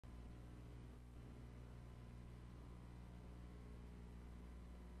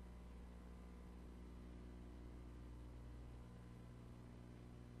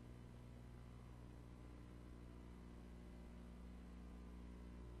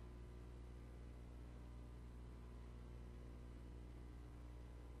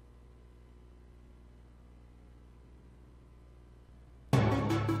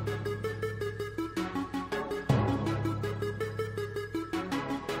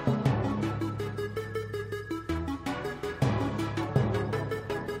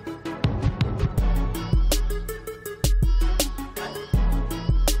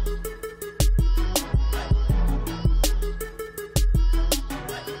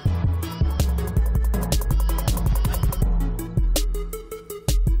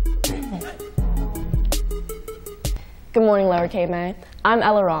Good morning, Lower Cape May. I'm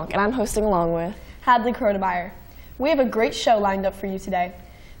Ella Ronk, and I'm hosting along with Hadley Krodemeyer. We have a great show lined up for you today.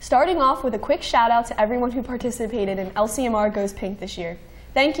 Starting off with a quick shout out to everyone who participated in LCMR Goes Pink this year.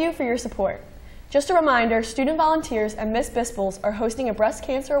 Thank you for your support. Just a reminder, student volunteers and Miss Bispols are hosting a breast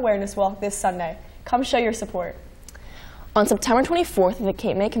cancer awareness walk this Sunday. Come show your support. On September 24th at the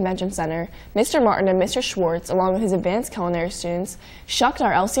Cape May Convention Center, Mr. Martin and Mr. Schwartz, along with his advanced culinary students, shucked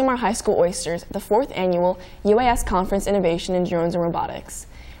our LCMR High School oysters at the 4th Annual UAS Conference Innovation in Drones and Robotics.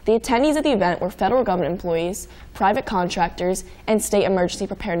 The attendees at the event were federal government employees, private contractors, and state emergency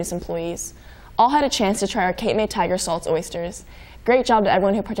preparedness employees. All had a chance to try our Cape May Tiger Salt's oysters. Great job to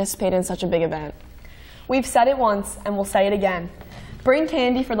everyone who participated in such a big event. We've said it once, and we'll say it again. Bring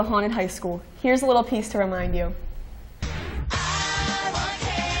candy for the haunted high school. Here's a little piece to remind you.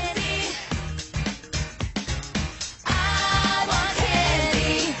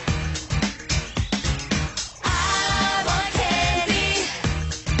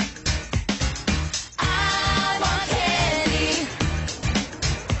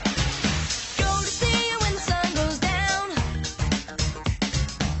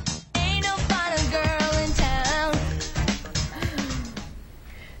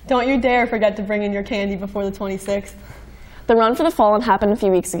 Don't you dare forget to bring in your candy before the 26th. The Run for the Fallen happened a few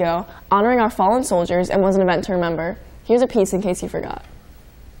weeks ago, honoring our fallen soldiers, and was an event to remember. Here's a piece in case you forgot.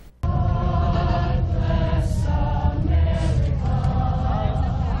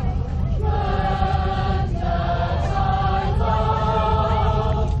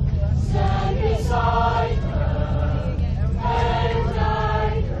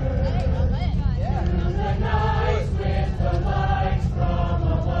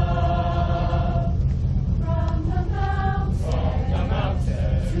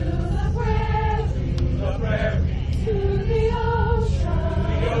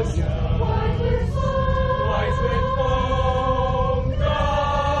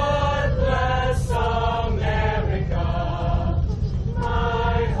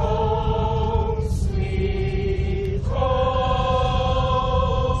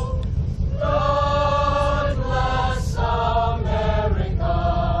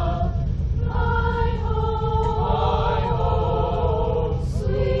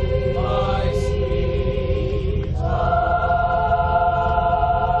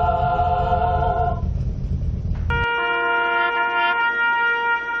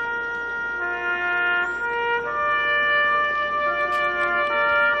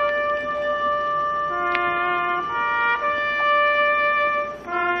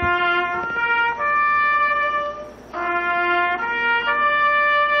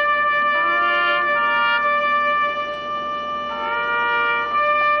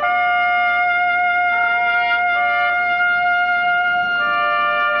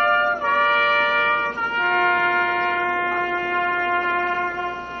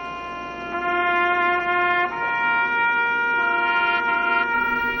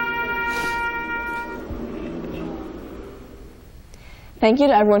 Thank you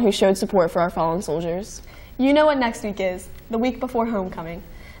to everyone who showed support for our fallen soldiers. You know what next week is, the week before homecoming.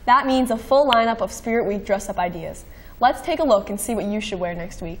 That means a full lineup of Spirit Week dress-up ideas. Let's take a look and see what you should wear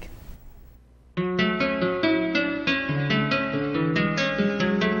next week.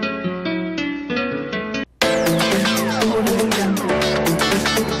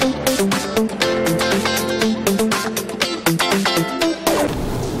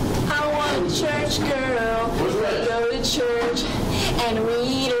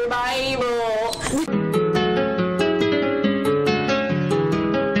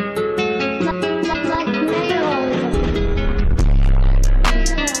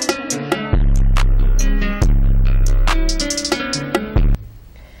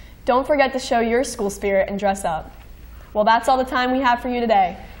 Don't forget to show your school spirit and dress up. Well, that's all the time we have for you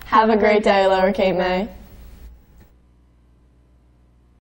today. Have a great day, Lower Cape May.